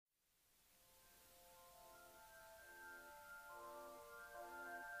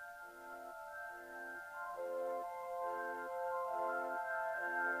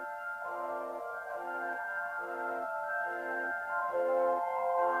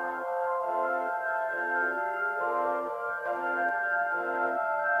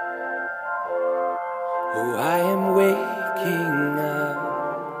Oh, I am waking up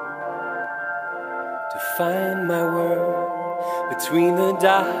to find my world between the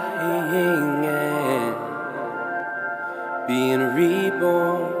dying and being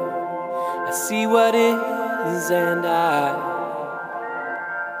reborn. I see what is and I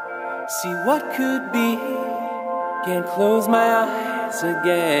see what could be. Can't close my eyes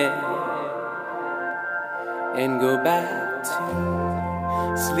again and go back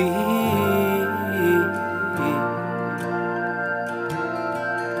to sleep.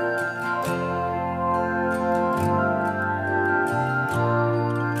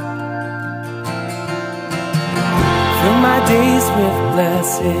 Fill my days with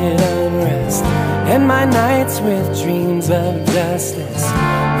blessed unrest and my nights with dreams of justice.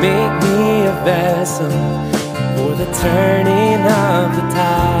 Make me a vessel for the turning of the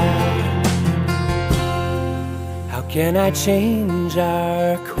tide. How can I change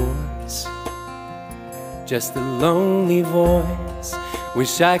our course? Just a lonely voice.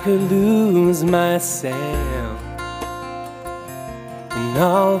 Wish I could lose myself in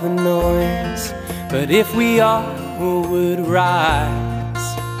all the noise. But if we all would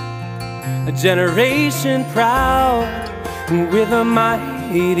rise, a generation proud with a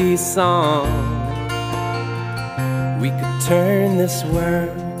mighty song, we could turn this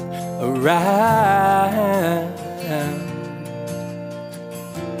world around.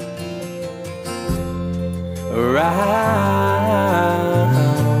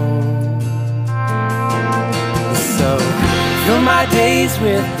 So fill my days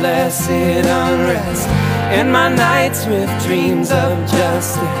with blessed unrest and my nights with dreams of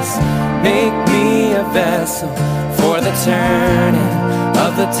justice. Make me a vessel for the turning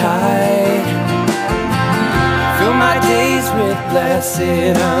of the tide. Fill my days with blessed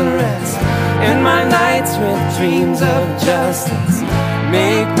unrest and my nights with dreams of justice.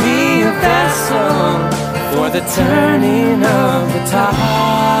 Make me a vessel for the turning of the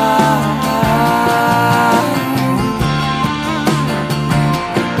tide.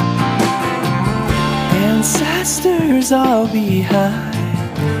 Ancestors all behind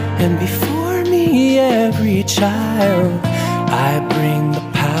and before me every child. I bring the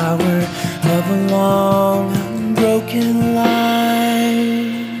power of a long unbroken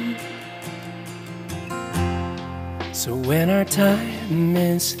line. So when our time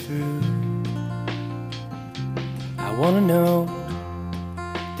is through, I wanna know,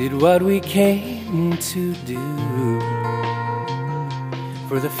 did what we came to do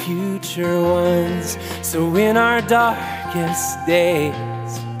for the future ones. So in our darkest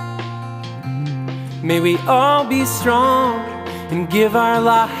days, may we all be strong and give our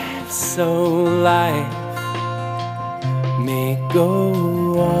lives so life may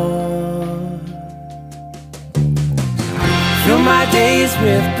go on. Fill my days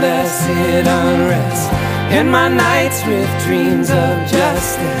with blessed unrest and my nights with dreams of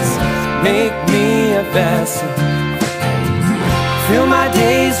justice. Make me a vessel. Fill my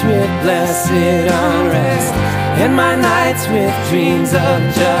days with blessed unrest and my nights with dreams of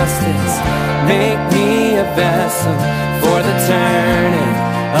justice. Make me a vessel for the turning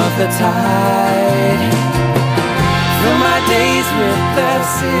of the tide. Fill my days with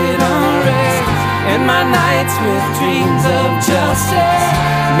blessed unrest and my nights with dreams of justice.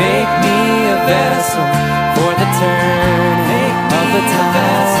 Make me a vessel for the turning of the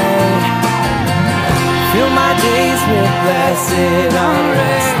tide. Fill my days with blessed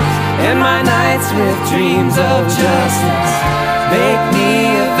unrest and my nights with dreams of justice. Make me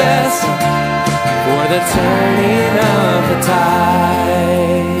a vessel for the turning of the tide.